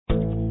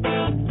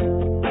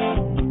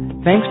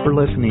Thanks for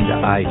listening to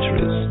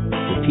iTruths,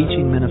 the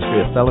teaching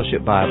ministry of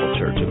Fellowship Bible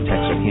Church of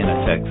Texarkana,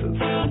 Texas.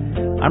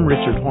 I'm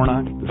Richard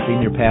Hornock, the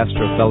senior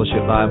pastor of Fellowship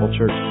Bible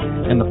Church,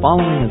 and the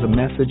following is a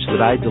message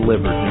that I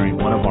delivered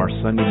during one of our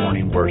Sunday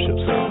morning worship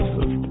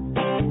services.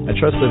 I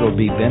trust that it will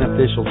be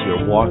beneficial to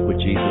your walk with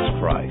Jesus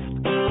Christ.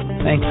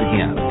 Thanks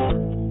again.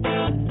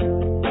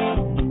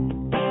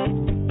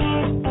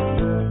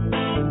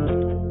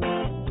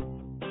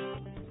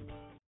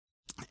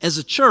 As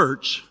a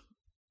church,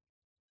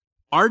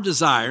 our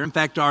desire, in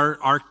fact,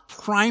 our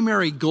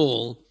primary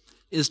goal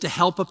is to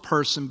help a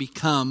person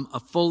become a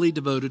fully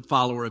devoted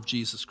follower of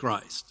Jesus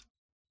Christ.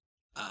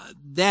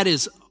 That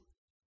is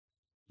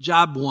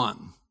job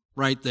one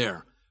right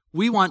there.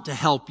 We want to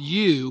help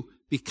you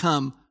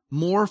become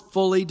more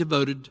fully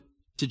devoted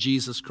to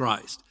Jesus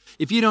Christ.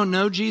 If you don't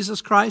know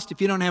Jesus Christ,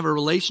 if you don't have a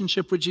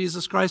relationship with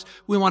Jesus Christ,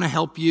 we want to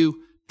help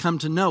you come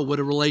to know what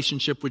a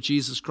relationship with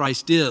Jesus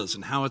Christ is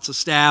and how it's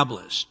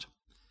established.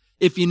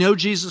 If you know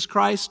Jesus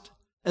Christ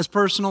as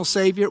personal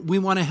Savior, we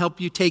want to help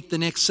you take the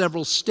next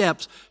several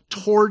steps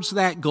towards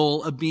that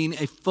goal of being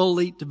a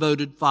fully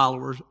devoted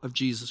follower of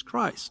Jesus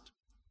Christ.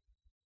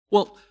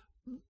 Well,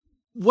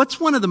 what's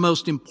one of the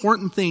most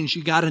important things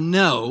you got to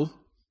know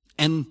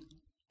and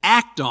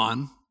act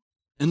on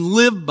and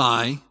live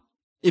by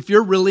if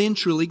you're really and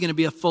truly going to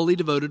be a fully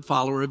devoted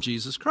follower of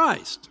Jesus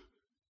Christ?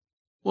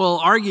 Well,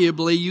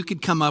 arguably, you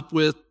could come up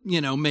with,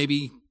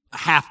 maybe a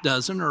half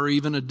dozen or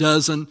even a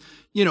dozen,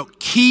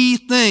 key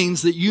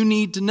things that you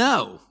need to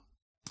know.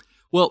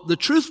 Well, the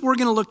truth we're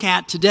going to look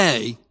at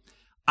today,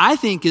 I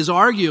think, is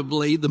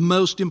arguably the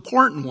most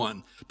important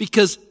one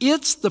because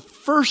it's the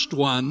first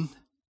one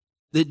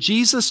that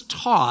Jesus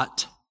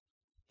taught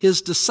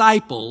his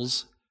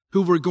disciples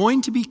who were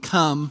going to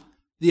become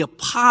the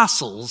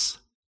apostles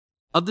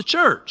of the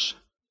church.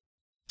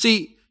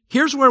 See,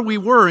 here's where we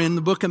were in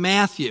the book of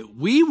Matthew.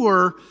 We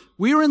were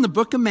in the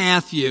book of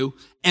Matthew,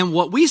 and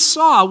what we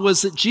saw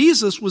was that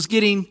Jesus was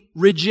getting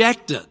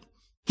rejected.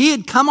 He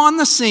had come on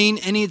the scene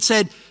and he had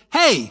said,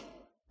 hey,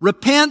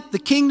 repent, the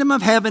kingdom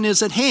of heaven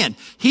is at hand.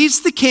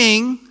 He's the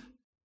king.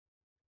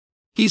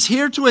 He's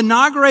here to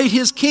inaugurate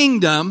his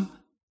kingdom,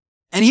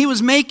 and he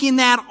was making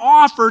that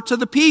offer to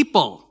the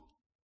people.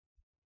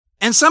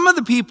 And some of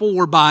the people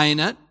were buying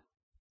it,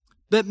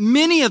 but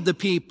many of the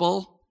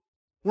people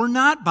were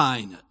not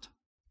buying it.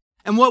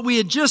 And what we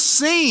had just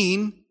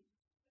seen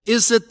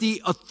is that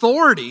the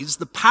authorities,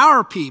 the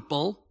power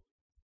people,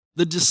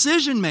 the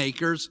decision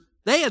makers,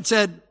 they had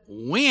said,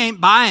 we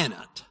ain't buying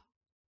it.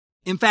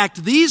 In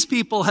fact, these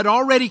people had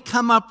already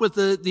come up with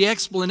the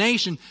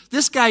explanation.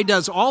 This guy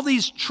does all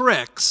these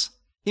tricks.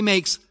 He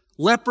makes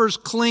lepers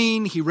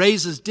clean. He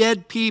raises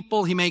dead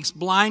people. He makes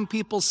blind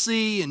people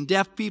see and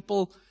deaf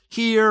people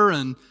hear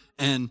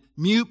and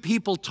mute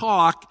people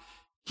talk.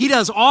 He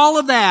does all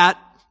of that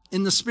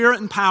in the spirit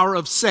and power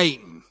of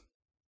Satan.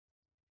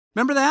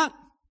 Remember that?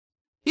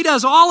 He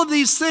does all of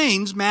these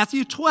things,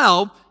 Matthew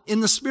 12, in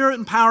the spirit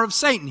and power of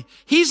Satan.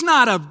 He's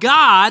not of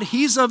God,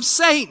 he's of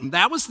Satan.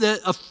 That was the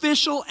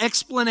official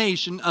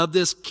explanation of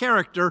this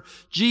character,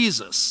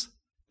 Jesus,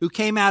 who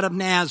came out of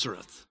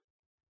Nazareth.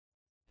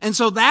 And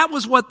so that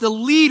was what the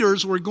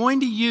leaders were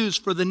going to use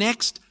for the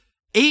next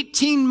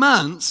 18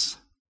 months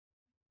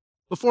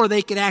before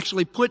they could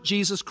actually put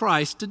Jesus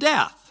Christ to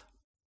death.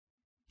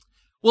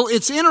 Well,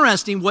 it's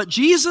interesting. What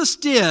Jesus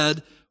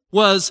did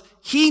was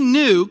he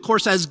knew, of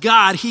course, as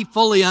God, he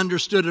fully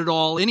understood it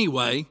all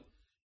anyway,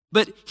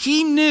 but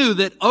he knew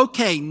that,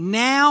 okay,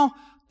 now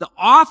the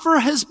offer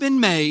has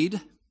been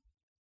made,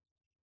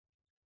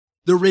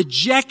 the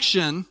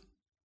rejection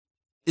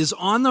is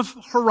on the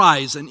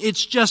horizon.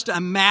 It's just a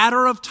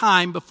matter of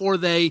time before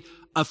they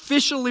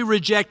officially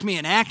reject me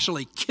and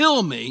actually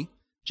kill me.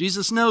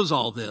 Jesus knows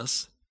all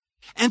this.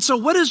 And so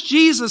what is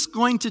Jesus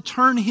going to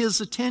turn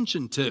his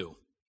attention to?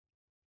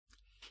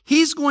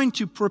 He's going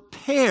to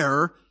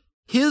prepare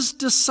his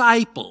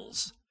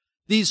disciples,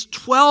 these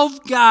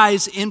 12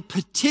 guys in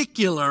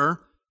particular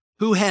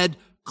who had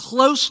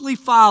closely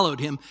followed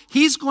him,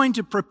 he's going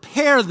to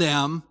prepare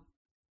them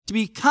to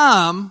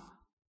become,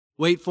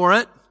 wait for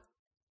it,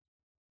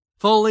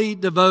 fully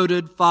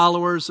devoted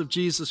followers of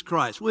Jesus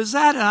Christ. Was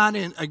that not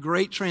a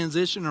great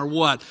transition or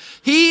what?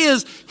 He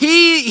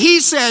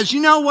says,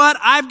 you know what?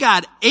 I've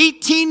got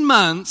 18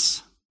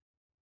 months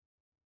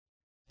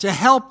to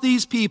help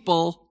these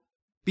people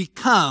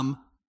become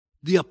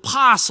the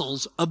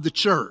apostles of the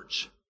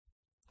church.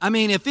 I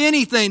mean, if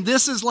anything,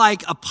 this is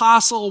like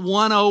Apostle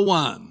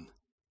 101.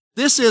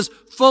 This is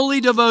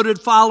fully devoted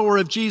follower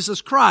of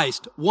Jesus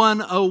Christ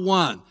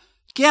 101.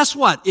 Guess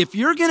what? If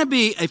you're going to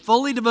be a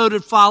fully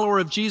devoted follower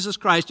of Jesus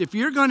Christ, if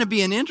you're going to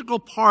be an integral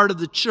part of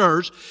the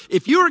church,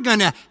 if you're going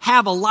to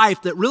have a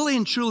life that really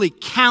and truly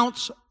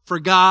counts for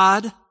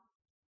God,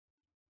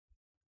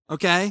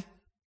 okay,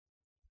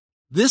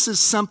 this is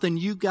something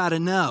you got to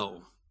know.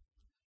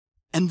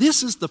 And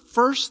this is the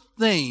first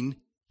thing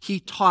he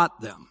taught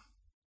them.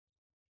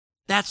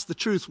 That's the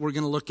truth we're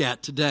going to look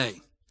at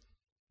today.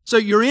 So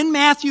you're in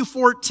Matthew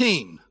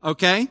 14,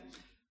 okay?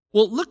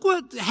 Well, look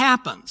what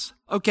happens,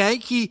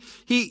 okay?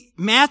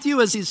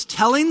 Matthew, as he's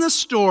telling the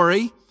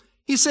story,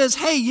 he says,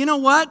 hey, you know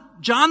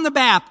what? John the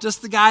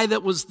Baptist, the guy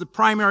that was the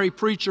primary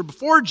preacher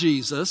before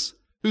Jesus,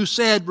 who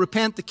said,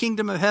 repent, the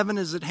kingdom of heaven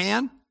is at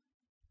hand.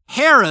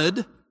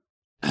 Herod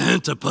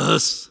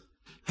Antipas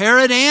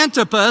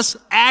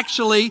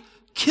actually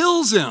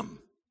kills him.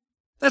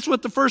 That's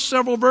what the first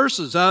several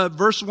verses,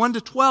 verse 1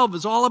 to 12,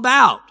 is all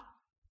about.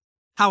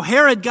 How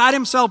Herod got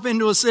himself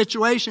into a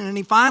situation and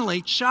he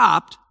finally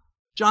chopped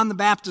John the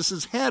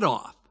Baptist's head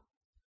off.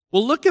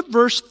 Well, look at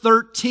verse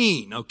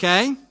 13,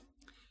 okay?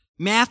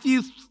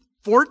 Matthew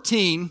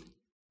 14,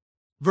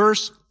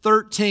 verse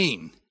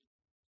 13.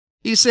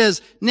 He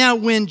says, now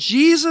when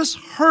Jesus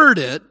heard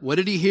it, what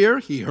did he hear?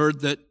 He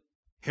heard that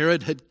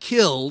Herod had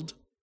killed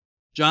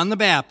John the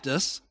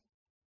Baptist.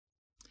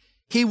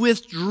 He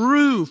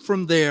withdrew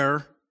from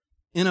there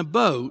in a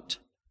boat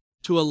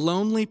to a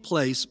lonely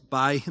place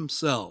by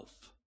himself.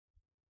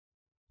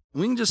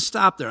 We can just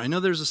stop there. I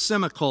know there's a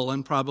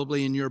semicolon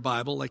probably in your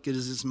Bible like it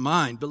is in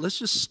mine, but let's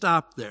just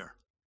stop there.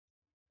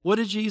 What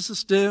did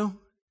Jesus do?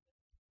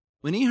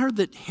 When he heard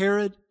that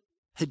Herod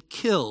had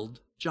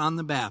killed John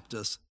the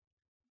Baptist,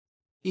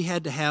 he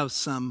had to have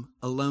some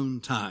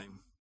alone time.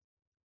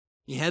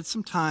 He had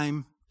some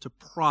time to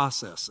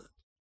process it.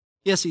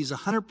 Yes, he's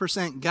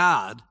 100%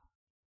 God,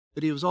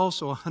 but he was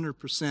also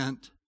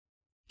 100%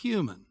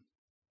 human.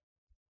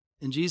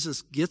 And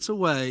Jesus gets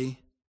away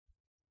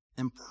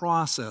and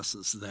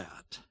processes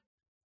that.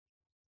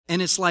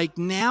 And it's like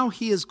now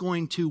he is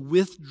going to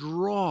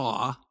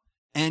withdraw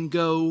and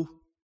go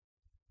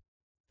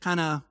kind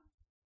of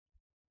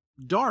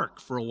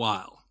dark for a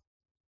while.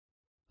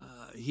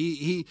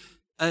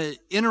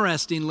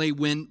 Interestingly,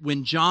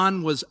 when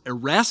John was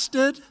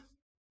arrested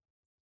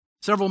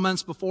several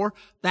months before,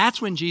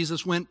 that's when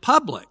Jesus went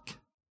public.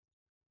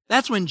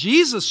 That's when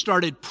Jesus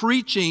started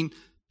preaching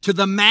to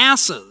the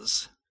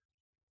masses.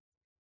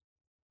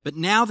 But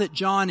now that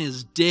John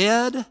is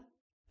dead,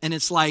 and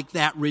it's like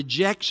that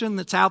rejection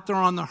that's out there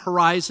on the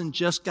horizon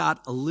just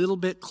got a little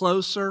bit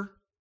closer,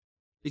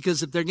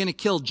 because if they're going to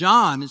kill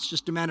John, it's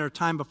just a matter of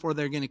time before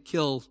they're going to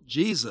kill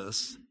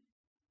Jesus.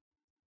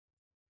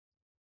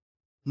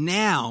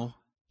 Now,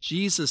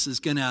 Jesus is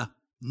going to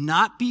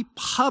not be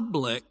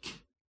public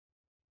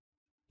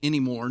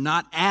anymore,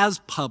 not as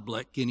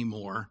public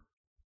anymore.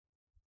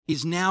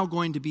 He's now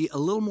going to be a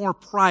little more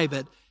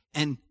private,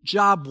 and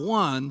job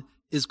one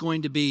is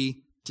going to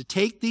be to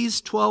take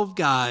these 12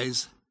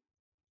 guys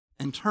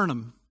and turn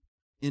them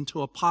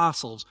into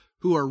apostles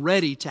who are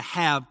ready to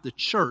have the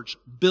church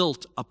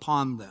built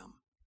upon them.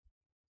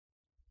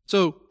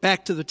 So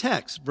back to the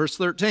text, verse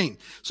 13.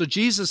 So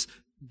Jesus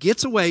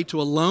gets away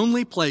to a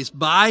lonely place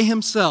by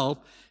himself,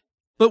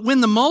 but when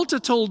the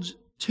multitudes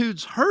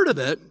heard of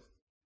it,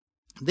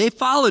 they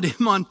followed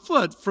him on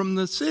foot from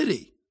the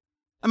city.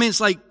 I mean, it's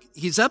like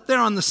he's up there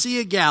on the Sea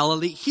of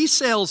Galilee. He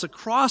sails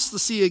across the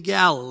Sea of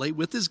Galilee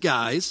with his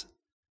guys.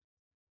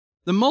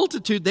 The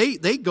multitude,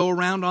 they go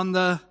around on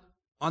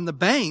the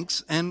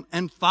banks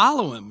and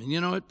follow him.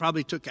 And, it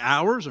probably took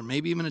hours or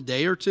maybe even a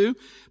day or two,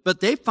 but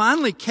they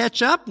finally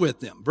catch up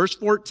with him. Verse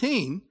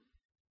 14,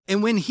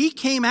 and when he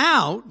came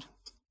out,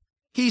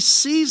 he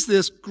sees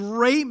this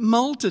great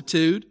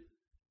multitude.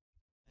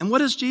 And what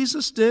does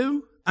Jesus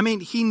do? I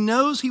mean, he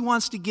knows he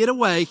wants to get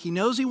away. He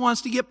knows he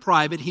wants to get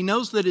private. He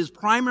knows that his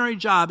primary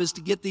job is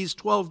to get these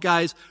 12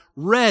 guys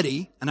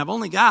ready. And I've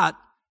only got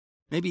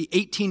maybe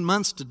 18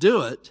 months to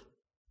do it.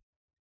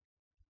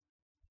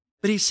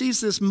 But he sees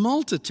this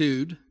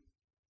multitude,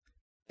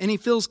 and he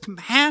feels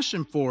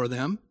compassion for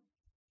them,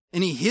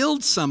 and he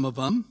healed some of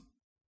them.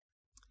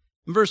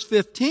 In verse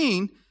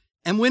 15,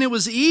 and when it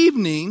was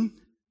evening,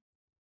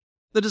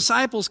 the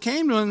disciples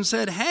came to him and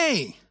said,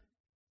 hey,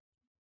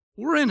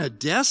 we're in a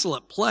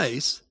desolate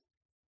place,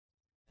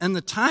 and the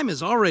time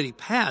is already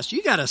past.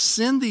 You got to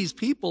send these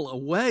people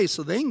away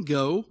so they can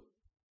go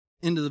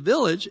into the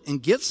village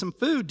and get some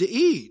food to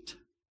eat.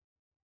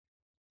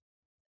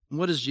 And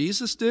what does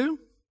Jesus do?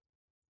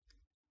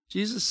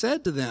 Jesus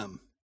said to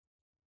them,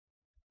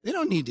 they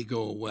don't need to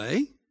go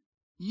away.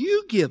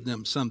 You give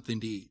them something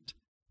to eat.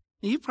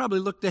 And you probably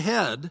looked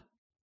ahead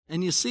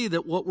and you see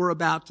that what we're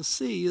about to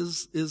see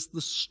is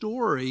the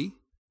story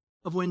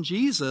of when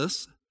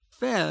Jesus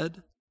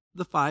fed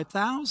the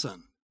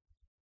 5,000.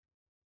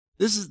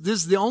 This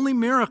is the only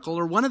miracle,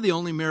 or one of the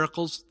only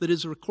miracles, that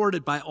is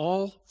recorded by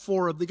all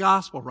four of the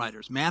gospel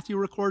writers. Matthew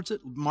records it,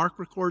 Mark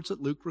records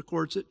it, Luke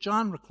records it,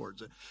 John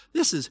records it.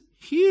 This is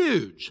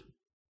huge.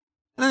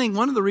 And I think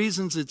one of the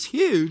reasons it's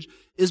huge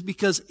is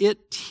because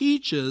it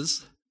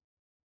teaches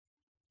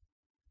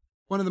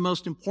one of the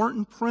most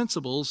important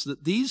principles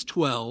that these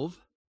 12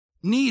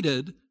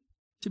 needed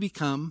to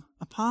become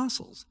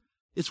apostles.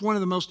 It's one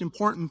of the most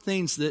important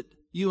things that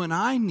you and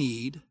I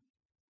need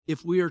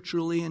if we are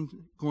truly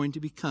going to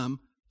become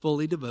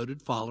fully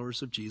devoted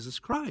followers of Jesus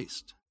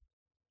Christ.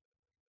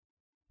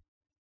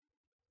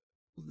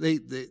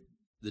 The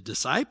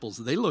disciples,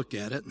 they look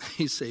at it and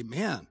they say,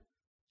 man,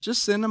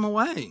 just send them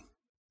away.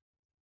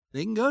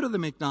 They can go to the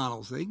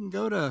McDonald's. They can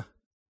go to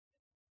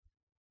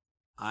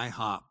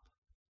IHOP.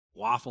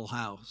 Waffle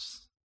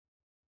House.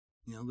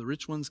 The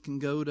rich ones can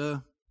go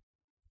to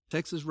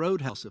Texas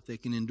Roadhouse if they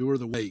can endure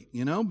the wait,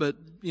 but,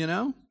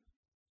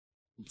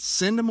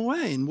 send them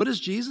away. And what does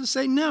Jesus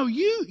say? No,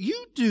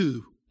 you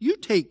do. You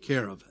take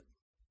care of it.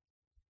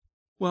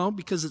 Well,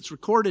 because it's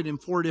recorded in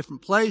 4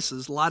 different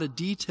places, a lot of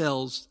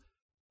details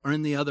are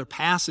in the other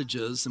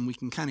passages, and we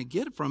can kind of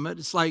get it from it.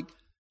 It's like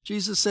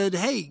Jesus said,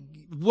 hey,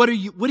 what do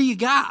you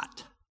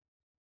got?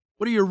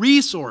 What are your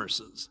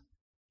resources?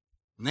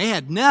 And they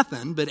had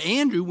nothing, but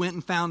Andrew went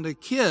and found a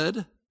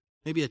kid,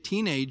 maybe a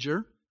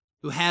teenager,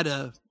 who had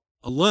a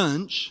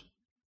lunch,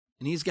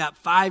 and he's got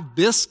 5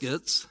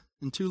 biscuits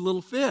and 2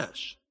 little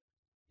fish.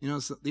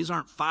 These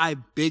aren't 5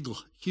 big,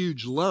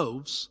 huge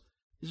loaves.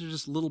 These are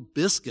just little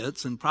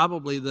biscuits, and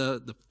probably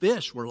the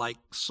fish were like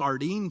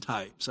sardine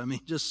types. I mean,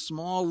 just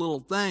small little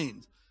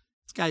things.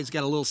 This guy's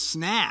got a little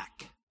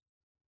snack.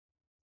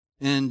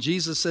 And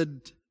Jesus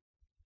said,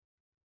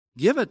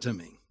 give it to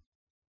me.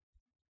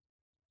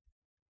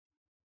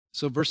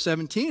 So verse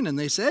 17, and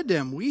they said to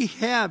him, we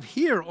have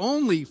here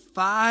only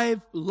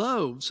 5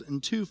 loaves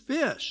and 2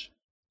 fish.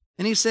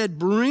 And he said,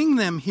 bring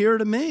them here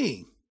to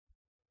me.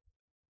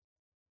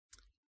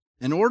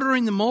 And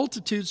ordering the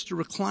multitudes to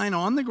recline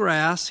on the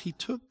grass, he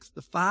took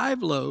the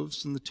 5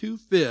 loaves and the 2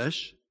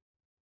 fish,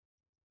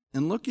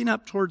 and looking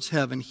up towards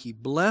heaven, he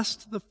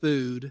blessed the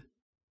food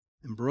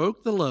and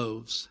broke the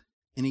loaves,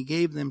 and he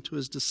gave them to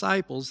his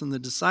disciples, and the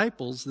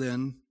disciples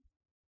then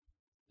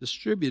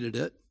distributed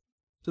it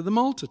to the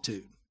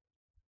multitude.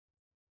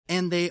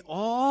 And they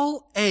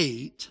all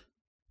ate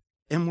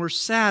and were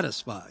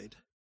satisfied.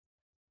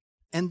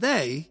 And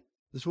they,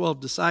 the 12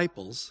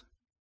 disciples,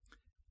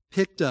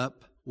 picked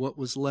up what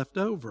was left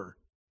over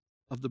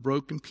of the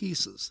broken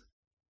pieces,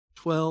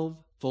 12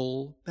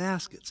 full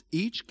baskets.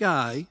 Each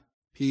guy,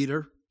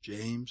 Peter,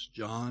 James,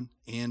 John,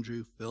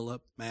 Andrew,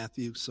 Philip,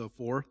 Matthew, so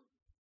forth,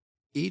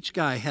 each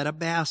guy had a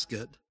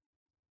basket,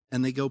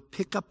 and they go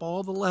pick up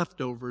all the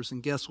leftovers,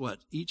 and guess what?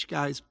 Each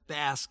guy's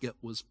basket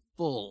was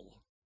full.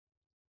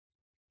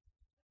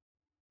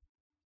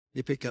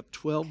 They pick up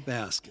 12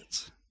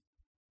 baskets.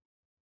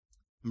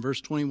 And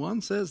verse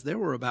 21 says there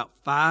were about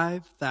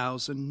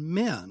 5,000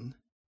 men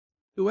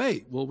who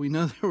ate. Well, we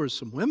know there were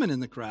some women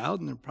in the crowd,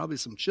 and there were probably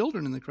some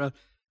children in the crowd.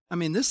 I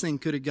mean, this thing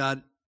could have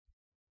got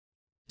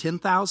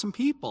 10,000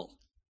 people.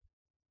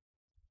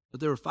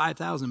 But there were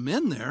 5,000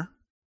 men there,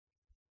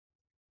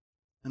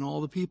 and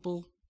all the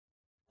people,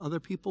 other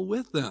people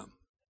with them.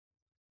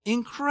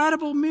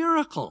 Incredible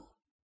miracle.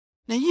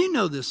 Now, you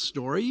know this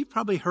story. You've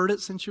probably heard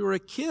it since you were a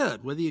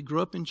kid, whether you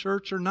grew up in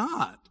church or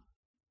not.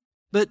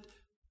 But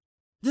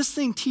this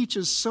thing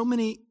teaches so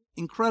many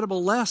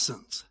incredible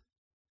lessons.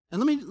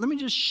 And let me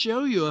just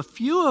show you a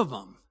few of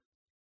them.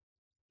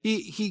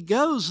 He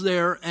goes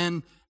there,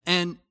 and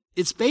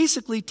it's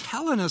basically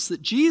telling us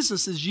that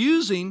Jesus is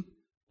using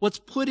what's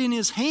put in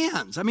his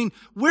hands. I mean,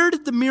 where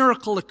did the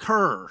miracle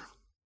occur?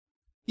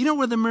 You know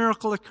where the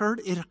miracle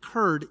occurred? It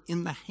occurred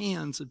in the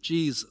hands of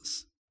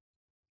Jesus.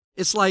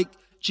 It's like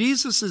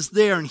Jesus is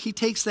there, and he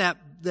takes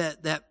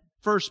that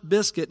first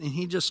biscuit, and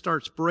he just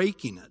starts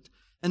breaking it.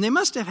 And they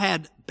must have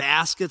had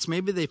baskets.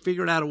 Maybe they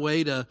figured out a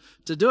way to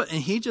do it.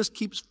 And he just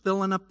keeps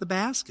filling up the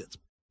baskets,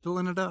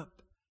 filling it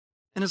up.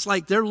 And it's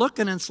like they're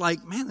looking, and it's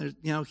like, man,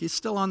 he's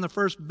still on the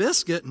first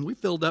biscuit, and we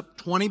filled up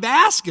 20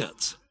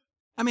 baskets.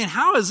 I mean,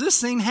 how is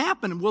this thing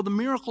happening? Well, the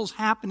miracle's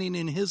happening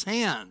in his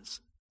hands.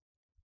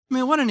 I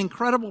mean, what an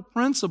incredible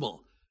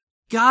principle.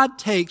 God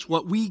takes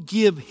what we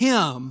give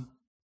him,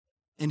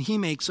 and he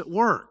makes it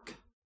work.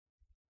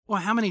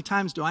 Well, how many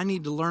times do I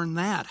need to learn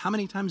that? How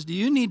many times do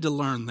you need to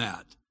learn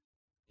that?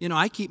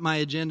 I keep my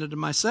agenda to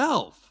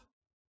myself.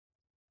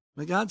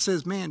 But God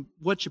says, man,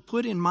 what you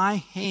put in my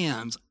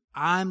hands,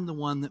 I'm the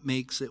one that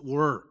makes it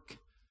work.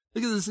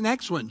 Look at this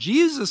next one.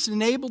 Jesus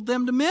enabled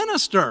them to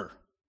minister.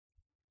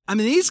 I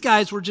mean, these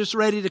guys were just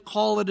ready to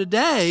call it a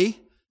day,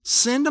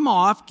 send them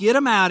off, get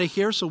them out of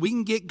here so we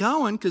can get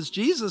going, because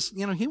Jesus,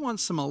 he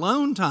wants some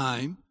alone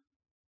time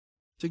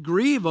to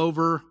grieve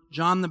over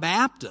John the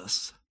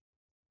Baptist.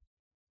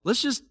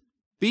 Let's just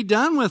be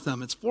done with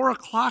them. It's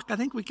 4:00. I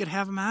think we could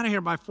have them out of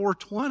here by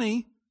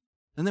 4:20,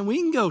 and then we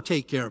can go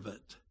take care of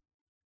it.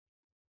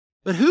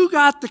 But who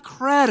got the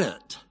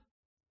credit?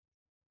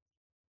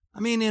 I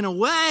mean, in a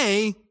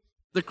way,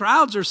 the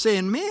crowds are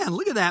saying, man,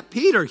 look at that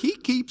Peter. He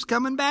keeps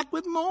coming back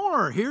with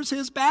more. Here's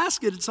his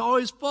basket. It's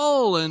always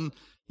full. And,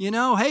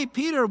 hey,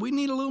 Peter, we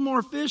need a little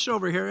more fish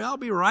over here. I'll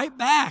be right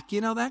back.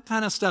 That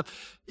kind of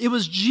stuff. It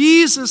was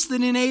Jesus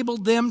that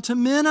enabled them to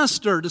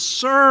minister, to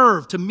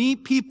serve, to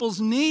meet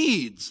people's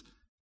needs.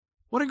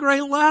 What a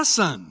great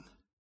lesson.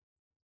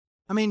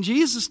 I mean,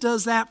 Jesus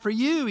does that for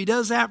you. He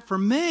does that for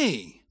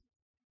me.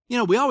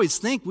 We always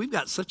think we've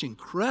got such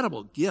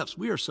incredible gifts.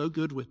 We are so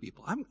good with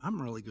people.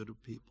 I'm really good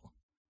with people.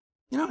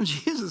 And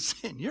Jesus is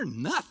saying, you're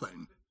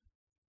nothing.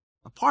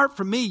 Apart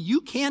from me,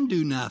 you can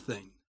do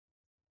nothing.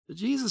 But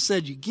Jesus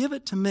said, you give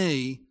it to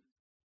me,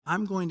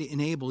 I'm going to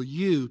enable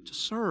you to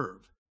serve.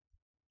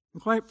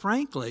 And quite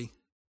frankly,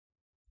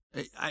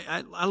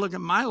 I look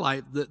at my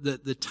life,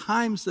 the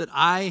times that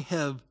I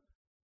have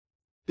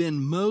been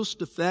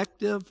most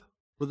effective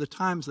were the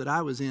times that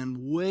I was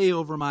in way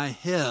over my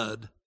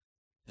head,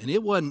 and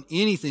it wasn't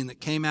anything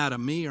that came out of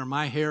me or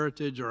my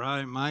heritage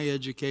or my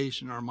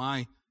education or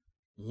my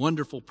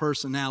wonderful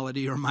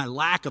personality or my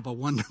lack of a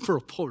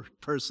wonderful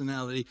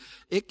personality.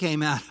 It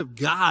came out of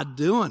God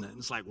doing it.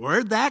 It's like,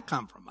 where'd that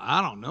come from?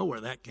 I don't know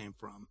where that came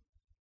from.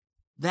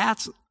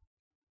 That's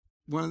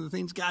one of the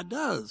things God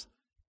does.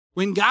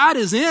 When God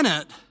is in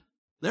it,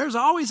 there's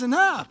always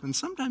enough, and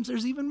sometimes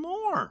there's even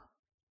more.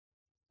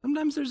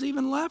 Sometimes there's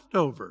even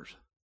leftovers.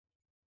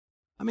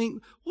 I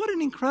mean, what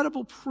an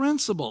incredible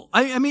principle.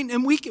 I mean,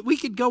 and we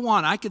could go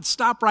on. I could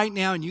stop right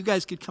now, and you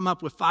guys could come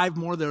up with 5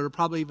 more that are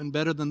probably even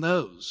better than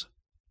those.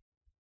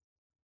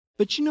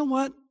 But you know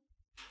what?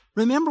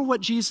 Remember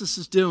what Jesus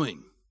is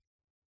doing.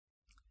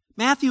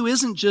 Matthew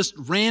isn't just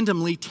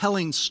randomly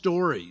telling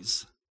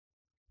stories.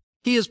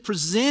 He is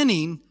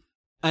presenting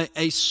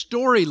a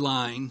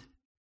storyline,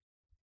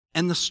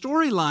 and the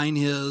storyline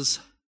is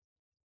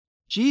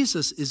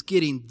Jesus is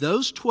getting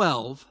those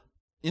 12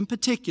 in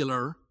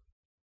particular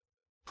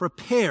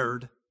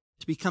prepared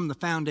to become the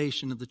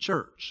foundation of the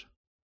church.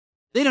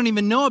 They don't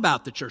even know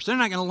about the church. They're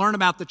not going to learn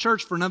about the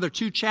church for another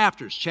 2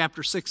 chapters.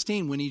 Chapter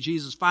 16, when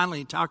Jesus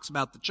finally talks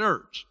about the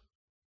church.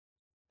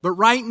 But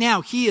right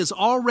now, he is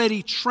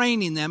already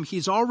training them.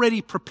 He's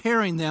already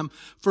preparing them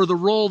for the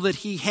role that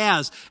he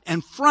has.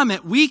 And from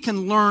it, we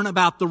can learn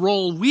about the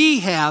role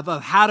we have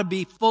of how to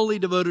be fully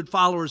devoted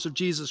followers of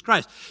Jesus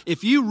Christ.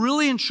 If you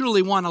really and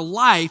truly want a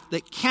life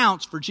that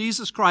counts for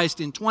Jesus Christ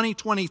in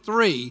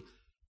 2023,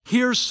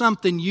 here's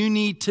something you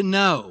need to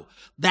know.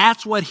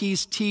 That's what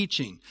he's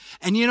teaching.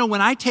 And you know,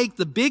 when I take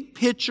the big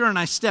picture and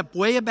I step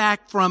way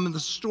back from the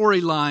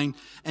storyline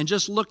and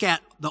just look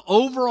at the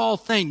overall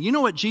thing, you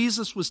know what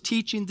Jesus was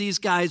teaching these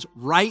guys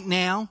right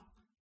now?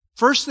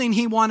 First thing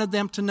he wanted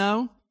them to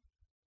know,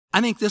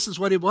 I think this is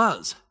what it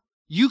was.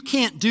 You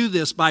can't do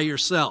this by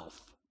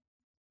yourself.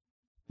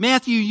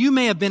 Matthew, you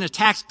may have been a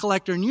tax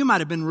collector and you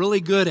might have been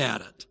really good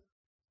at it,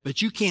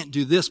 but you can't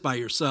do this by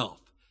yourself.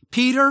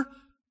 Peter,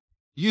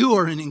 you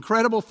are an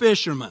incredible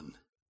fisherman.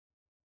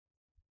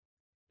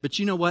 But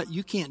you know what?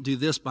 You can't do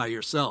this by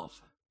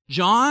yourself.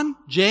 John,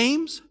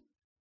 James,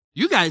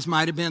 you guys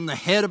might have been the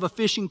head of a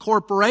fishing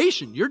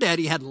corporation. Your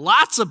daddy had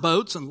lots of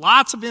boats and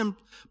lots of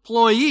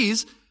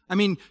employees. I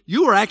mean,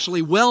 you were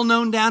actually well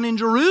known down in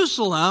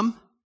Jerusalem.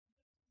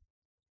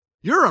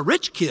 You're a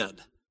rich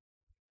kid.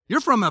 You're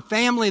from a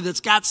family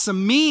that's got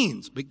some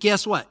means. But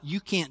guess what?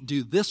 You can't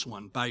do this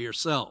one by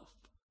yourself.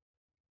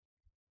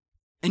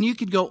 And you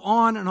could go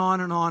on and on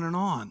and on and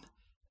on.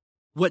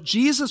 What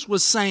Jesus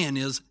was saying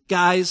is,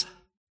 guys,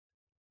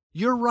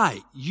 you're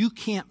right. You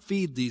can't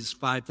feed these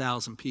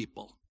 5,000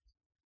 people.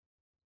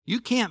 You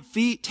can't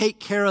take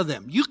care of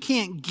them. You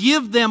can't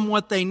give them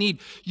what they need.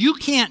 You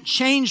can't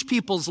change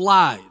people's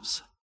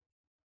lives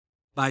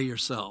by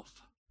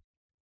yourself.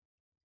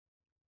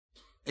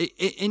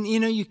 And you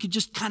know, you could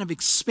just kind of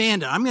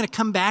expand it. I'm going to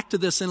come back to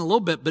this in a little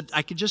bit, but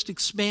I could just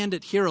expand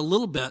it here a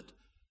little bit.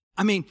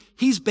 I mean,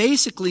 he's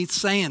basically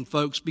saying,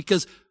 folks,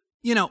 because,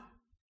 you know,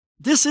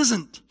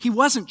 he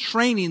wasn't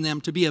training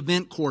them to be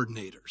event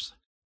coordinators.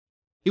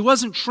 He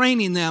wasn't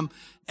training them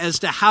as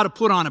to how to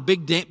put on a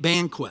big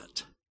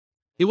banquet.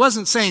 He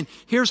wasn't saying,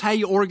 here's how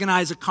you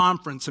organize a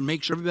conference and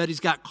make sure everybody's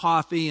got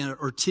coffee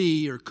or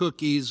tea or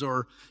cookies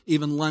or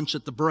even lunch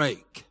at the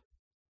break.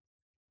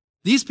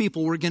 These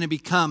people were going to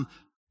become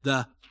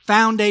the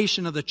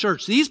foundation of the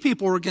church. These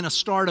people were going to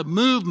start a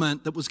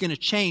movement that was going to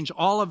change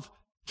all of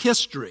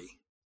history.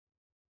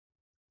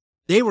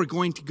 They were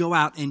going to go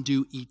out and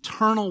do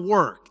eternal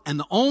work. And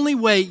the only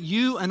way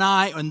you and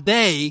I and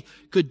they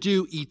could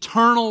do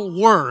eternal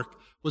work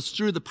was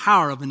through the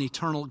power of an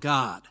eternal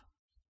God.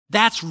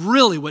 That's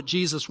really what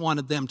Jesus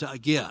wanted them to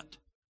get.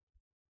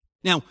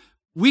 Now,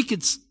 we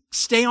could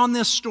stay on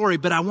this story,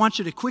 but I want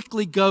you to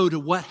quickly go to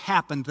what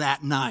happened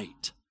that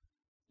night.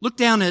 Look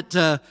down at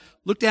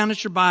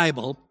your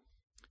Bible,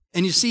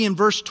 and you see in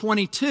verse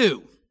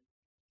 22,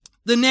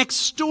 the next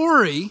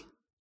story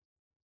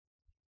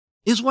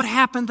is what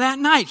happened that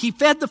night. He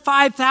fed the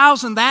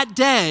 5,000 that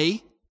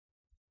day.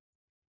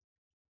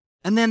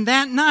 And then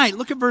that night,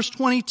 look at verse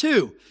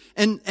 22.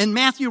 And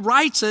Matthew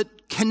writes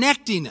it,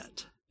 connecting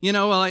it, you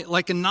know,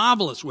 like a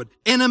novelist would.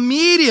 And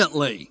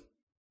immediately,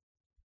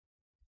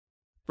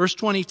 verse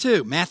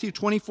 22, Matthew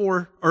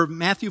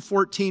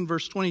 14,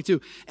 verse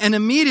 22. And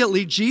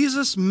immediately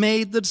Jesus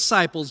made the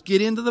disciples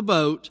get into the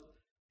boat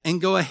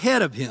and go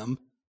ahead of him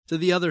to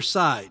the other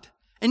side.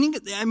 And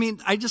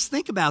I just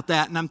think about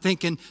that and I'm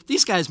thinking,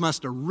 these guys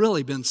must have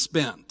really been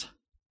spent.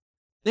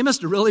 They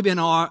must have really been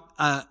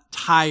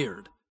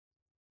tired.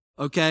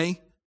 Okay?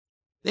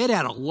 They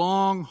had a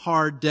long,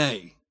 hard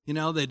day. You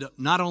know,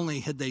 not only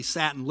had they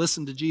sat and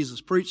listened to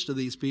Jesus preach to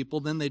these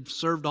people, then they'd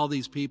served all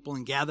these people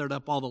and gathered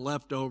up all the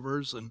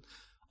leftovers and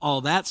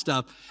all that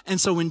stuff.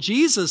 And so when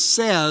Jesus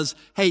says,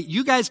 hey,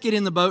 you guys get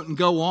in the boat and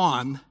go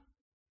on,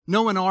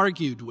 no one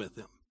argued with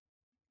him.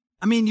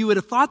 I mean, you would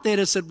have thought they'd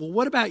have said, well,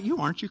 what about you?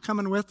 Aren't you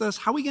coming with us?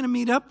 How are we going to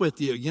meet up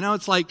with you? You know,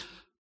 it's like,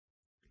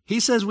 he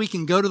says we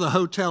can go to the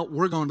hotel,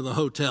 we're going to the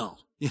hotel.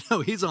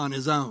 He's on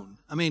his own.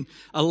 I mean,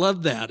 I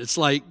love that. It's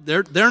like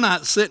they're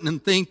not sitting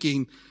and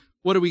thinking,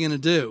 what are we going to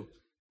do?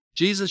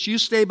 Jesus, you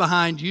stay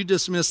behind. You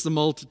dismiss the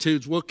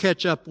multitudes. We'll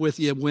catch up with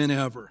you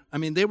whenever. I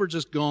mean, they were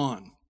just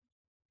gone.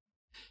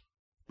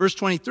 Verse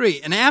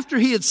 23, and after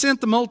he had sent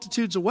the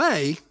multitudes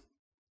away,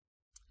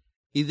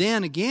 he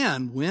then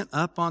again went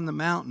up on the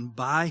mountain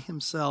by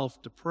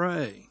himself to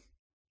pray.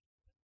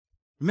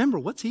 Remember,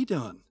 what's he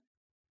doing?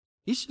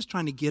 He's just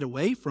trying to get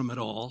away from it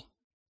all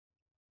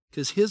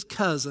because his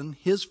cousin,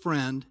 his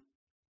friend,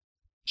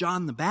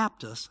 John the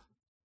Baptist,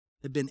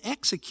 had been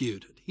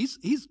executed.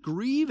 He's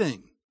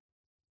grieving.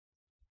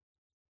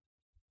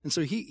 And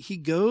so he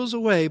goes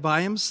away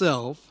by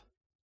himself.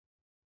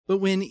 But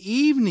when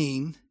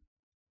evening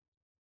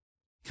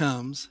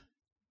comes,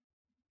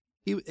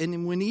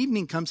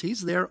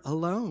 he's there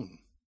alone.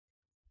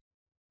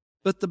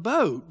 But the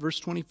boat, verse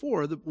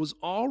 24, that was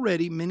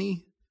already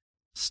many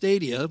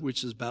stadia,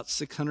 which is about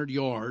 600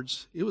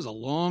 yards. It was a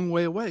long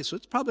way away. So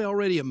it's probably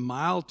already a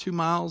mile, 2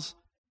 miles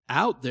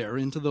out there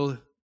into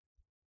the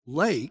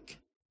lake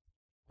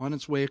on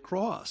its way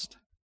across.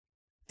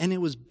 And it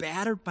was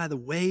battered by the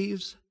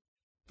waves,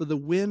 for the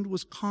wind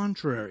was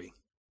contrary.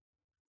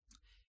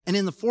 And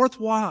in the fourth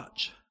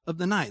watch of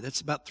the night,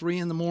 that's about 3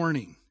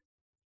 a.m,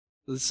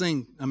 this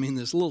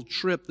little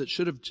trip that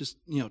should have just,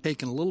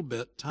 taken a little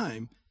bit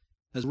time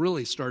has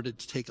really started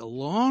to take a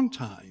long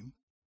time.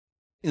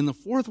 In the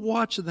fourth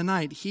watch of the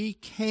night, he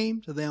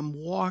came to them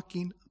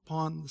walking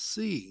upon the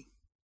sea.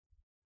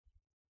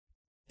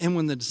 And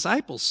when the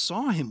disciples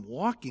saw him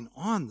walking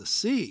on the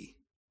sea,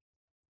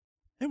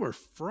 they were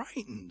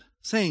frightened,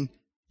 saying,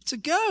 "It's a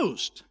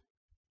ghost."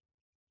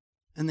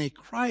 And they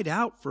cried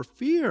out for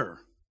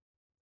fear.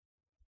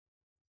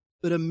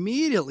 But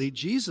immediately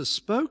Jesus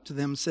spoke to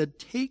them and said,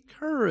 "Take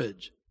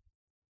courage.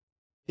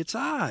 It's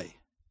I.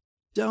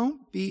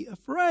 Don't be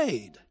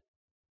afraid."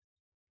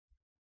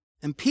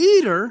 And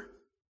Peter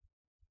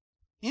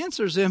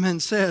answers him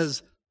and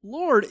says,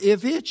 "Lord,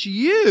 if it's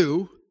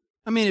you,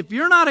 if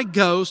you're not a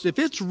ghost, if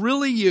it's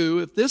really you,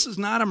 if this is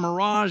not a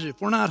mirage,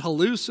 if we're not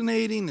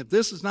hallucinating, if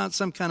this is not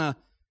some kind of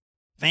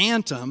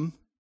phantom,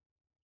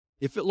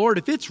 Lord,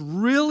 if it's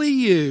really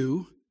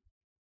you,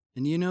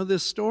 and you know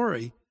this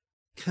story,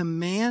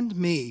 command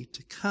me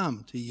to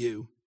come to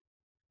you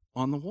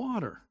on the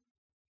water."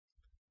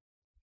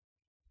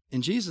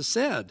 And Jesus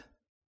said,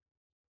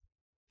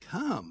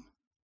 "Come."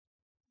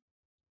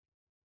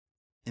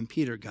 And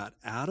Peter got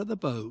out of the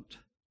boat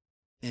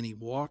and he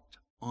walked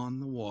on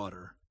the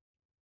water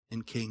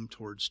and came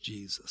towards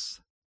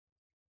Jesus.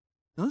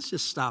 Now let's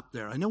just stop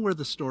there. I know where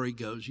the story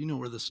goes. You know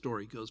where the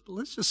story goes. But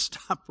let's just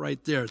stop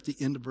right there at the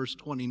end of verse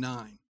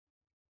 29.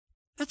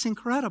 That's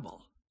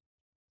incredible.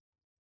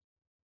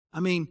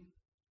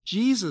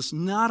 Jesus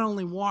not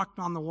only walked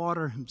on the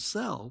water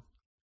himself,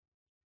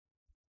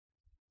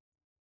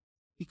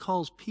 he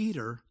calls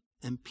Peter,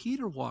 and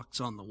Peter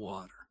walks on the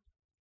water.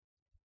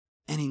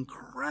 And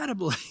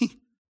incredibly,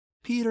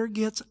 Peter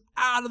gets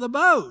out of the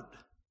boat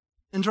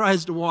and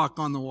tries to walk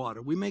on the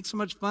water. We make so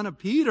much fun of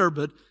Peter,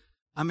 but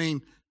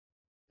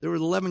there were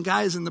 11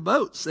 guys in the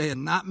boat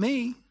saying, "Not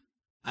me.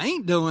 I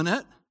ain't doing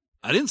it.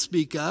 I didn't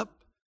speak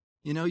up.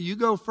 You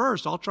go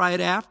first. I'll try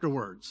it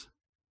afterwards.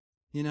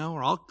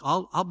 Or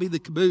I'll be the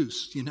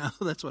caboose.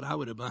 That's what I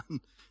would have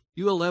done.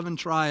 You 11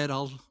 try it.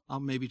 I'll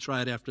maybe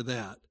try it after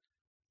that."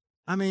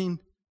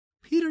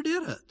 Peter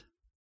did it.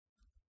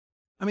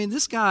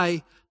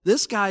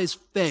 This guy's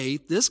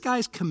faith, this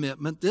guy's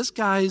commitment, this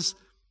guy's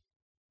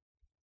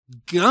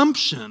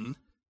gumption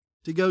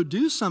to go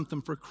do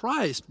something for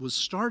Christ was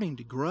starting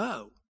to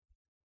grow.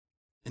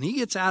 And he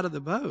gets out of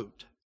the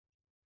boat.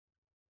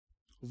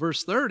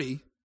 Verse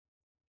 30,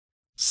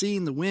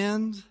 seeing the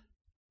wind,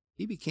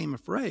 he became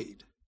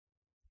afraid.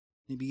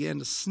 He began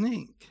to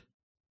sink.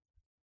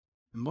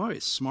 And boy,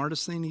 the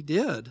smartest thing he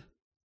did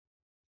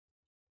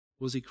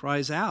was he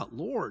cries out,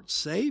 "Lord,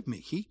 save me."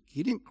 He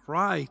didn't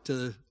cry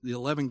to the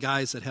 11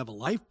 guys that have a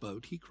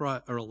lifeboat,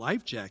 or a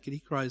life jacket. He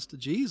cries to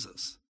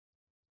Jesus.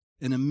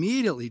 And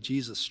immediately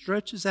Jesus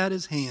stretches out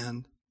his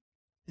hand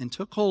and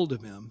took hold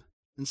of him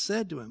and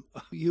said to him,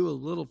 "Oh, you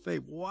of little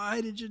faith,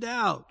 why did you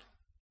doubt?"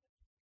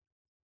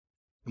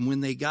 And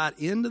when they got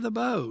into the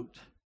boat,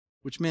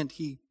 which meant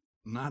he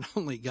not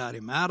only got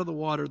him out of the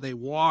water, they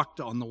walked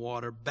on the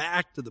water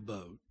back to the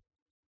boat.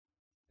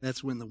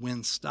 That's when the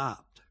wind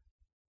stopped.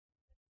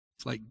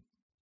 It's like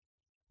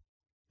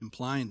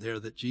implying there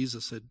that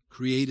Jesus had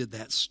created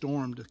that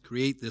storm to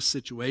create this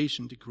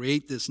situation, to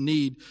create this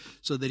need,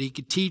 so that he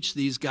could teach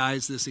these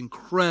guys this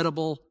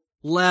incredible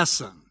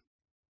lesson.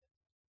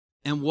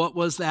 And what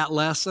was that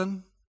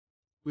lesson?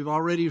 We've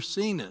already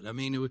seen it. I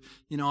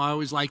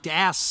always like to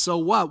ask, so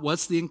what?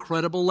 What's the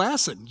incredible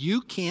lesson?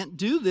 You can't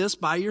do this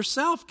by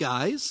yourself,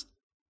 guys.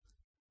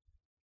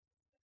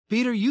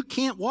 Peter, you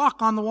can't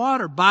walk on the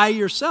water by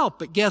yourself,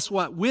 but guess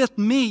what? With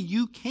me,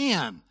 you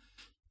can.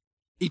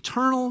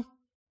 Eternal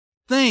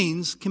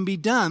things can be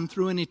done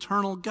through an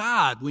eternal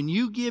God. When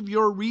you give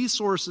your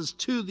resources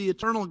to the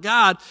eternal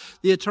God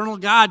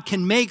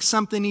can make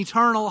something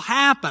eternal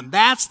happen.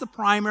 That's the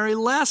primary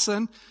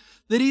lesson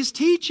that he's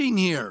teaching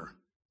here?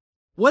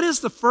 What is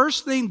the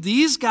first thing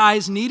these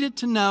guys needed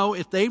to know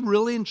if they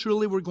really and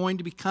truly were going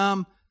to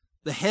become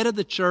the head of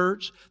the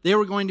church? They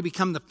were going to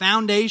become the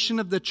foundation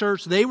of the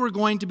church. They were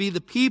going to be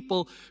the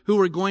people who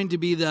were going to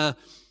be the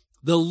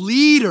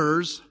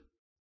leaders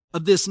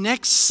of this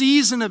next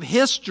season of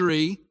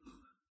history,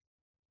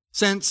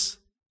 since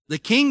the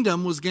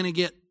kingdom was going to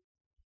get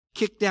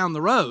kicked down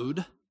the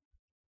road.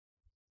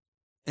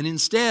 And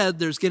instead,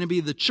 there's going to be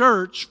the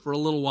church for a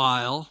little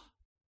while.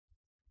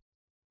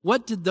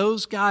 What did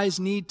those guys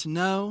need to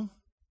know?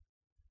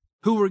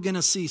 Who were going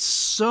to see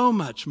so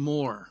much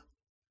more.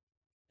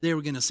 They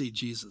were going to see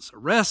Jesus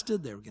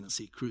arrested. They were going to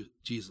see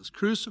Jesus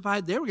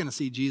crucified. They were going to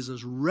see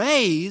Jesus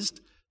raised.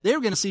 They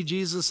were going to see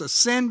Jesus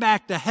ascend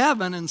back to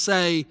heaven and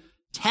say,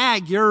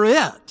 "Tag, you're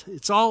it.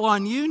 It's all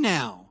on you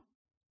now."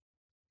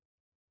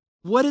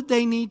 What did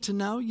they need to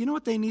know? You know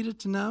what they needed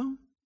to know?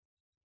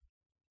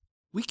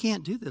 We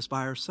can't do this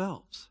by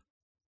ourselves.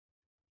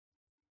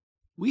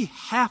 We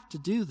have to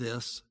do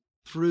this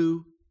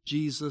through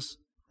Jesus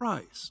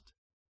Christ.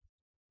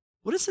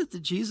 What is it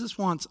that Jesus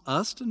wants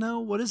us to know?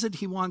 What is it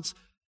He wants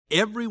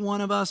every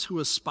one of us who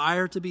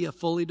aspire to be a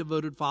fully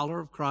devoted follower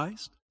of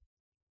Christ?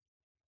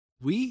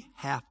 We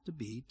have to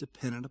be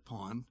dependent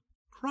upon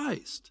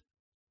Christ.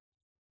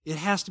 It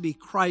has to be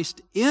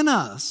Christ in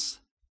us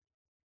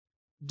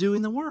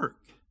doing the work.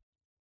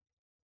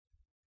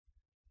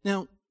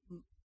 Now,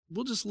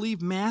 we'll just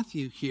leave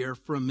Matthew here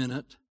for a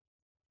minute.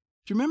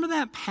 Do you remember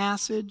that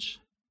passage?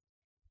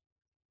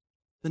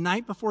 The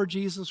night before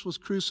Jesus was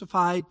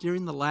crucified,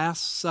 during the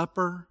Last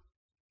Supper,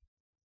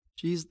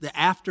 the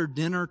after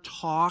dinner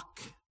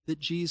talk that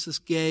Jesus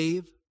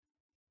gave.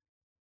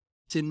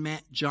 It's in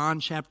John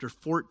chapter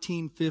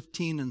 14,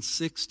 15, and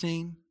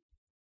 16.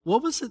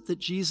 What was it that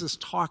Jesus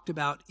talked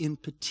about in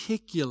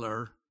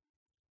particular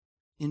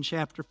in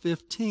chapter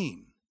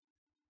 15?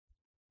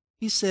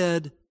 He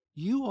said,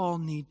 "You all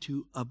need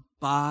to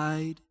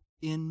abide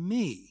in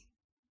me.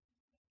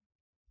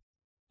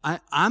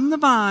 I'm the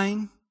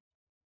vine,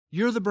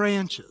 you're the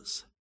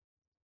branches.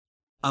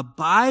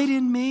 Abide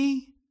in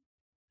me,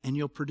 and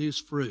you'll produce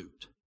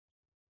fruit.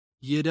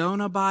 You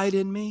don't abide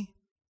in me,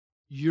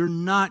 you're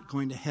not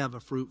going to have a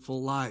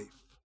fruitful life."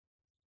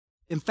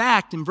 In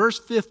fact, in verse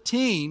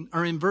 15,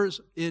 or in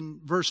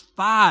verse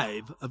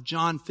 5 of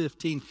John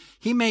 15,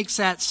 he makes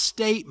that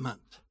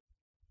statement.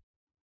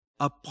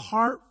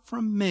 Apart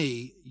from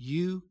me,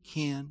 you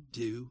can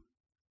do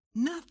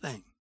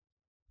nothing.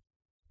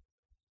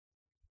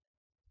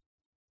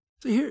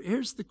 So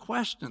here's the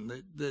question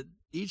that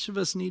each of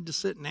us need to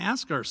sit and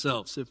ask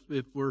ourselves.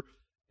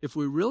 If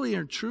we really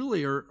and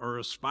truly are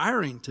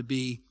aspiring to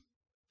be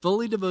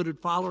fully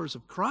devoted followers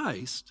of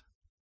Christ,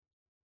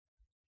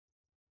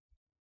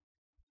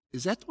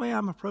 is that the way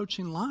I'm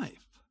approaching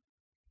life?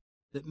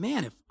 That,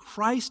 man, if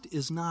Christ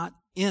is not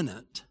in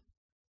it,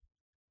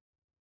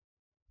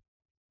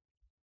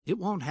 it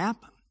won't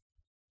happen.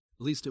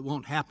 At least it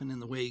won't happen in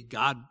the way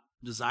God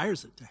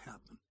desires it to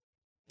happen.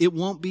 It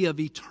won't be of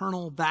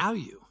eternal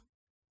value.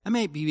 I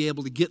might be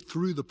able to get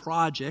through the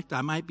project.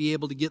 I might be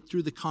able to get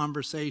through the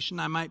conversation.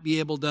 I might be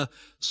able to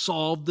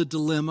solve the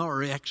dilemma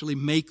or actually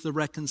make the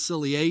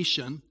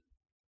reconciliation.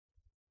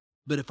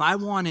 But if I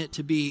want it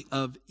to be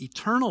of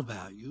eternal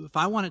value, if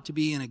I want it to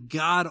be in a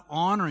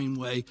God-honoring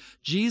way,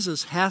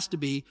 Jesus has to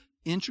be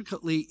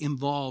intricately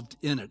involved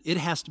in it. It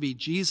has to be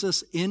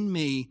Jesus in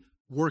me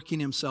working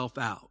himself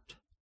out.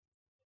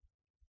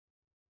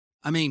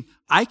 I mean,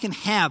 I can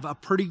have a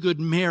pretty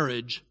good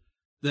marriage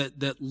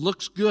that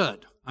looks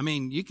good. I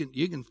mean, you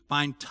can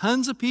find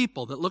tons of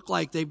people that look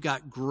like they've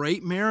got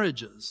great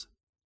marriages.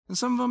 And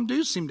some of them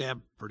do seem to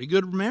have pretty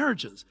good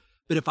marriages.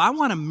 But if I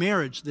want a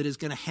marriage that is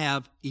going to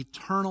have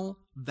eternal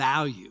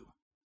value,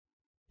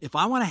 if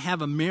I want to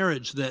have a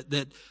marriage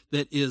that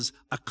is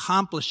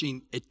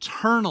accomplishing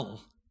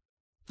eternal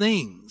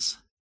things,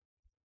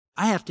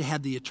 I have to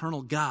have the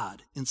eternal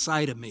God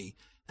inside of me.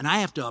 And I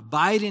have to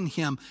abide in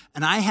Him.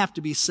 And I have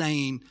to be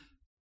saying,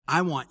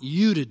 I want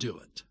you to do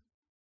it.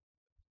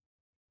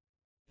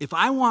 If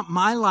I want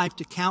my life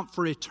to count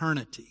for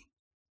eternity,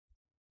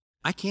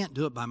 I can't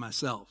do it by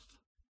myself.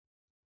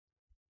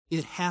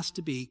 It has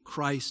to be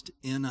Christ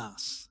in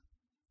us.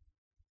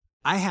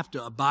 I have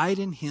to abide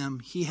in Him.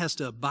 He has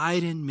to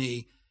abide in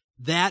me.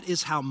 That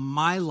is how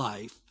my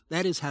life,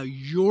 that is how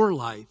your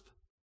life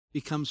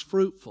becomes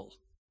fruitful.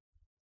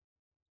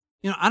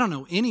 You know, I don't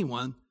know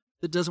anyone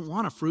that doesn't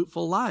want a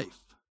fruitful life.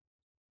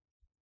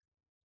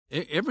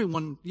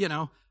 Everyone, you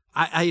know,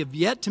 I have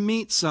yet to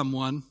meet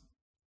someone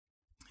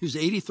who's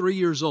 83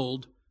 years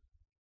old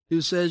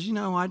who says, you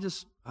know,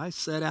 I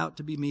set out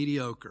to be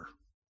mediocre.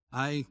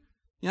 I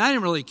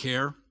didn't really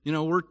care.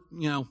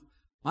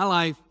 My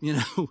life,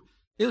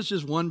 it was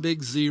just one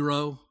big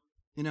zero.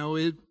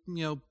 It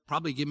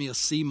probably give me a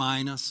C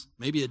minus,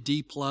 maybe a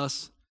D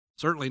plus,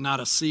 certainly not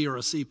a C or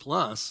a C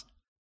plus.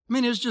 I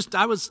mean, it was just,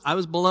 I was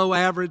below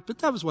average, but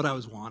that was what I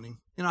was wanting.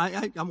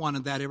 I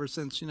wanted that ever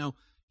since,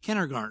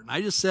 kindergarten.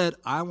 I just said,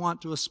 I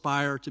want to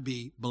aspire to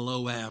be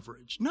below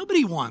average.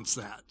 Nobody wants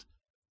that.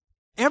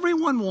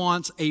 Everyone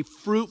wants a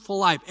fruitful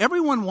life.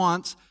 Everyone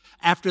wants,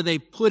 after they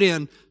put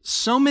in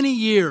so many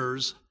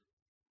years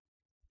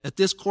at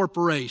this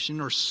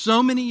corporation, or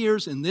so many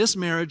years in this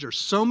marriage, or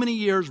so many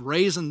years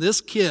raising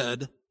this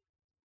kid,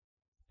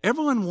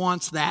 everyone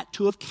wants that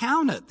to have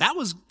counted. That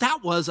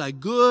was a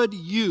good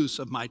use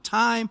of my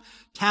time,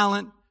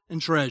 talent,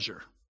 and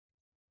treasure.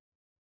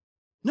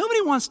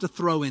 Nobody wants to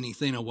throw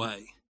anything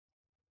away.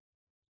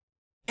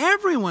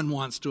 Everyone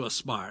wants to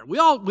aspire. We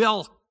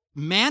all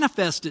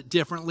manifest it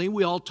differently.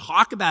 We all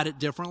talk about it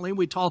differently.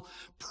 We all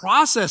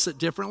process it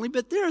differently,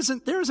 but there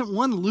isn't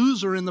one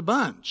loser in the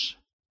bunch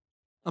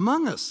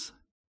among us.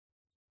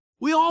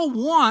 We all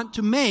want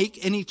to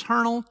make an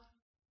eternal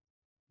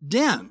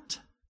dent.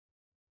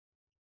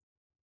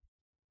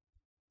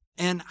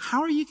 And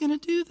how are you going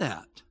to do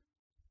that?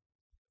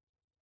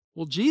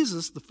 Well,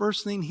 Jesus, the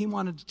first thing he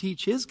wanted to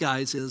teach his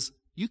guys is,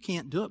 you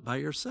can't do it by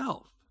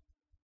yourself.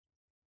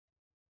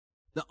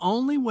 The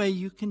only way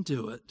you can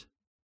do it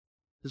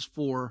is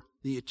for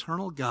the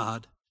eternal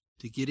God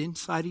to get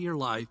inside of your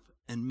life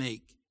and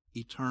make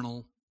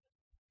eternal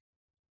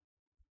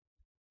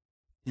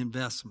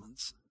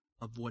investments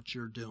of what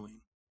you're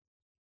doing.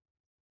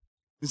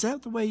 Is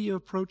that the way you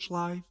approach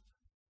life?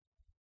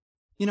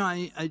 You know,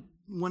 I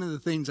one of the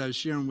things I was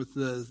sharing with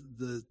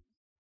the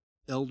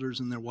elders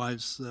and their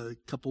wives a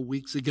couple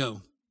weeks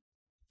ago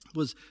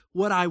was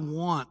what I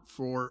want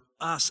for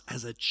us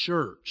as a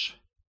church.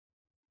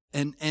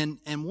 And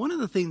one of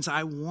the things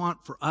I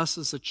want for us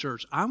as a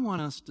church, I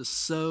want us to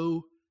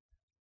so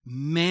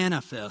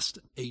manifest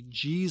a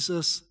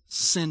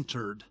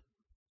Jesus-centered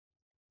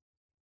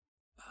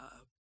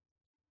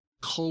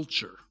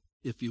culture,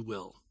 if you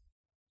will.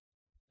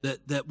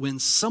 That when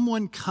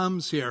someone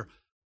comes here,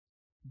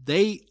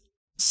 they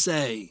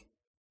say,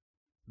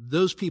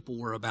 those people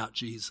were about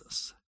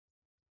Jesus.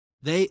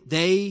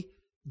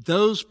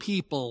 Those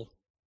people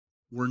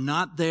were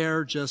not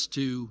there just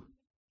to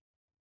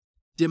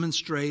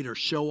demonstrate or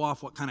show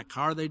off what kind of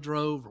car they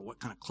drove or what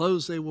kind of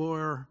clothes they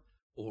wore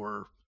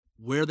or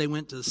where they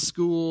went to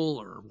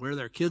school or where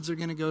their kids are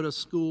going to go to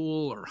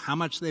school or how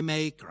much they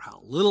make or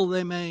how little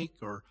they make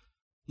or,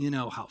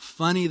 how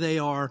funny they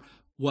are.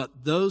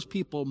 What those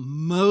people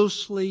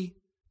mostly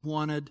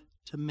wanted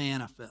to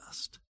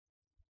manifest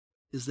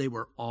is they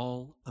were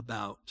all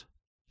about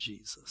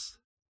Jesus.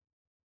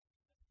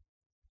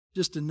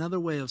 Just another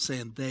way of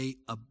saying they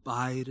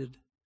abided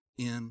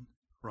in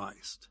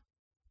Christ.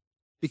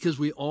 Because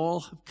we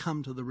all have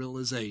come to the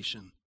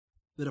realization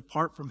that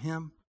apart from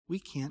him, we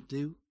can't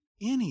do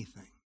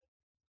anything.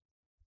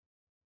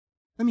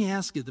 Let me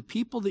ask you, the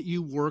people that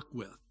you work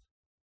with,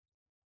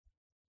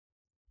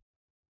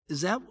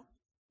 is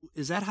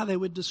that how they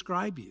would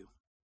describe you?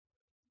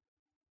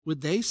 Would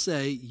they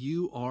say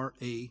you are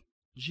a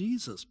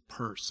Jesus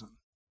person?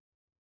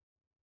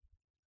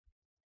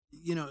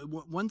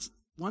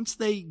 Once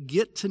they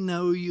get to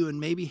know you and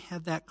maybe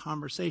have that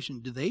conversation,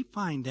 do they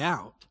find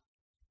out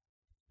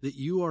that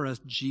you are a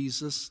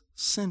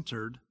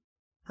Jesus-centered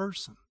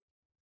person?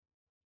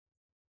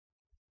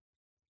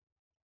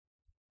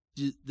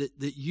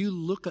 That you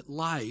look at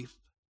life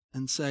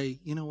and say,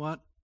 you know what?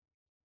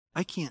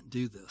 I can't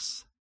do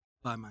this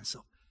by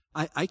myself.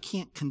 I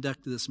can't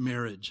conduct this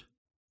marriage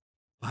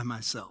by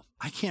myself.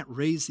 I can't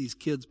raise these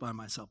kids by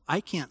myself. I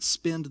can't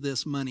spend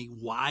this money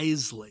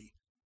wisely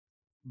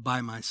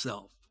by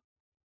myself.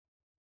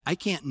 I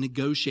can't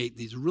negotiate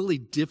these really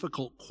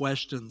difficult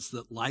questions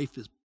that life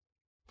is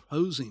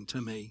posing to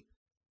me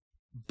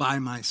by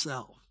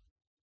myself.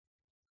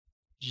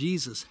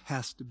 Jesus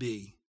has to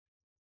be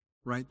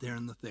right there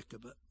in the thick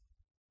of it.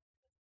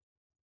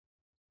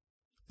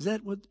 Is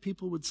that what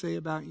people would say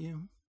about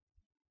you?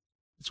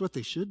 It's what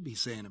they should be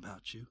saying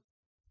about you.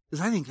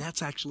 Because I think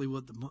that's actually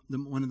what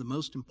one of the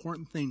most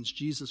important things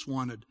Jesus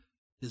wanted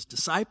his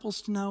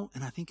disciples to know,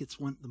 and I think it's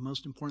one of the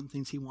most important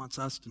things he wants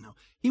us to know.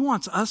 He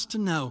wants us to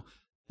know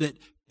that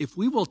if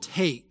we will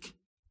take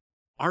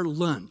our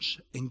lunch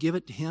and give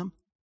it to him,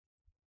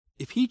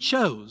 if he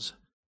chose,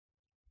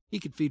 he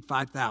could feed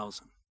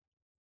 5,000.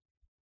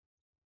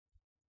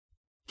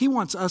 He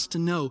wants us to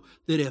know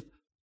that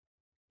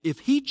if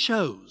he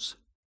chose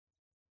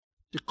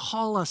to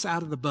call us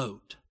out of the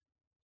boat,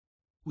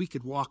 we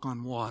could walk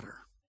on water.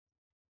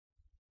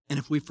 And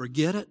if we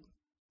forget it,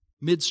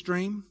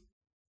 midstream,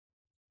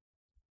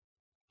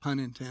 pun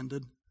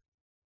intended,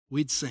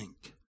 we'd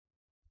sink.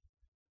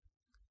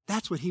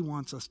 That's what he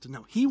wants us to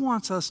know. He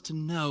wants us to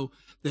know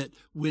that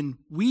when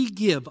we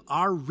give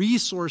our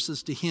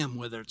resources to him,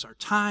 whether it's our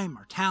time,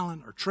 our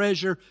talent, our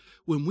treasure,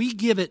 when we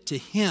give it to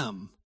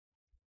him,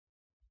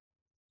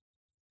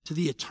 to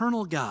the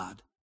eternal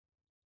God,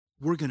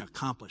 we're going to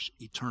accomplish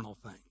eternal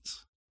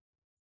things.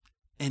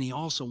 And he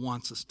also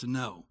wants us to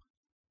know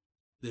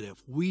that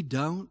if we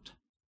don't,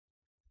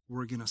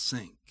 we're going to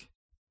sink.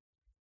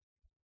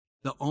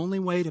 The only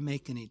way to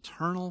make an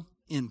eternal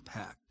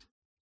impact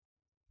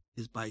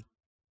is by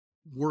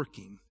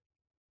working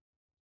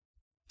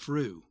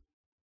through,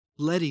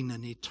 letting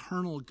an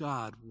eternal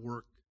God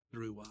work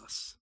through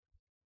us.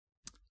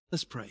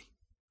 Let's pray.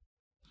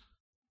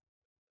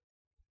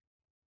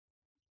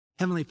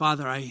 Heavenly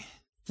Father, I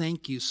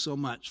thank you so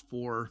much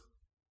for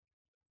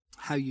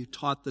how you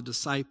taught the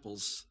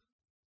disciples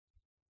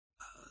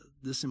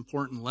this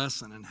important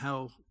lesson and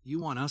how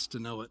you want us to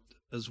know it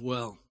as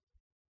well.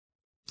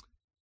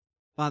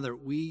 Father,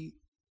 we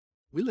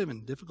live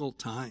in difficult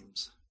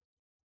times.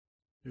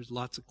 There's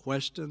lots of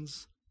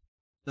questions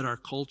that our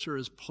culture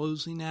is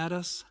posing at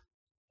us.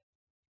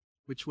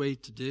 Which way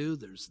to do?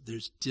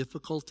 There's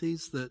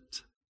difficulties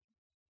that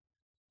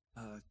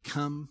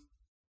come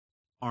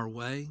our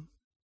way.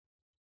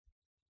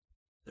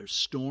 There's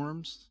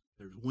storms.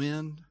 There's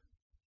wind.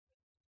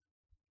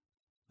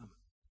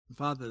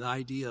 Father, the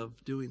idea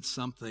of doing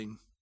something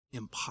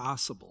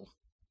impossible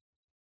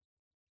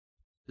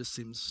just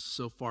seems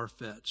so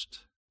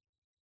far-fetched.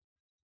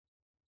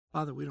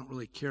 Father, we don't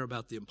really care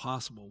about the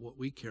impossible. What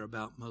we care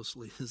about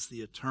mostly is the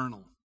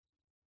eternal.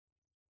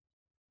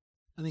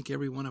 I think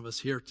every one of us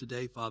here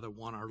today, Father,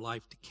 want our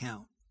life to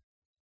count.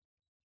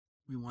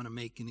 We want to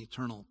make an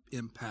eternal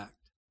impact.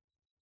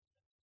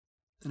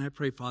 And I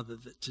pray, Father,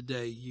 that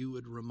today you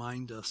would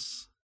remind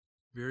us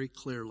very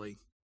clearly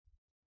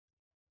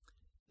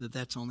that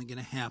that's only going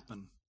to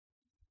happen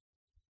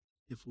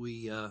if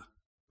we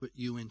put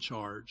you in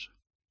charge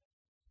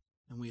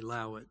and we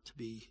allow it to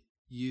be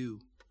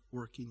you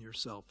working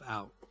yourself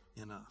out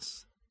in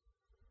us.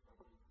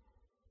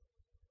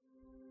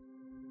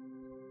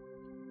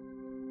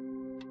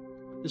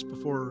 Just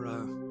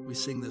before we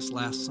sing this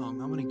last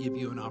song, I'm going to give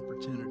you an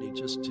opportunity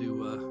just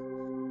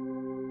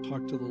to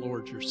talk to the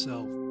Lord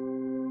yourself.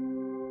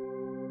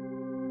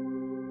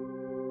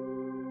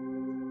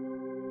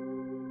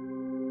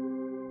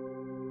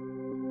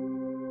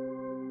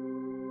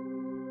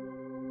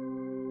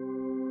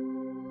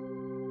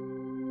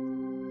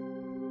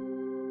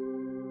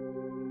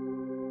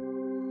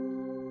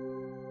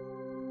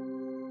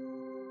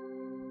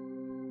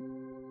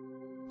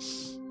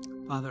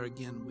 Father,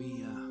 again,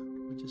 we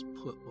just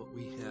put what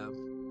we have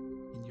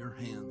in your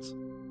hands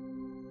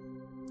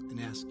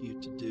and ask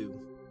you to do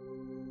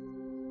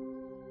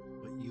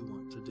what you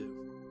want to do.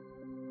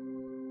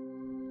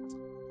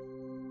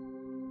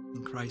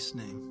 In Christ's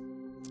name,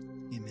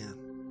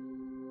 amen.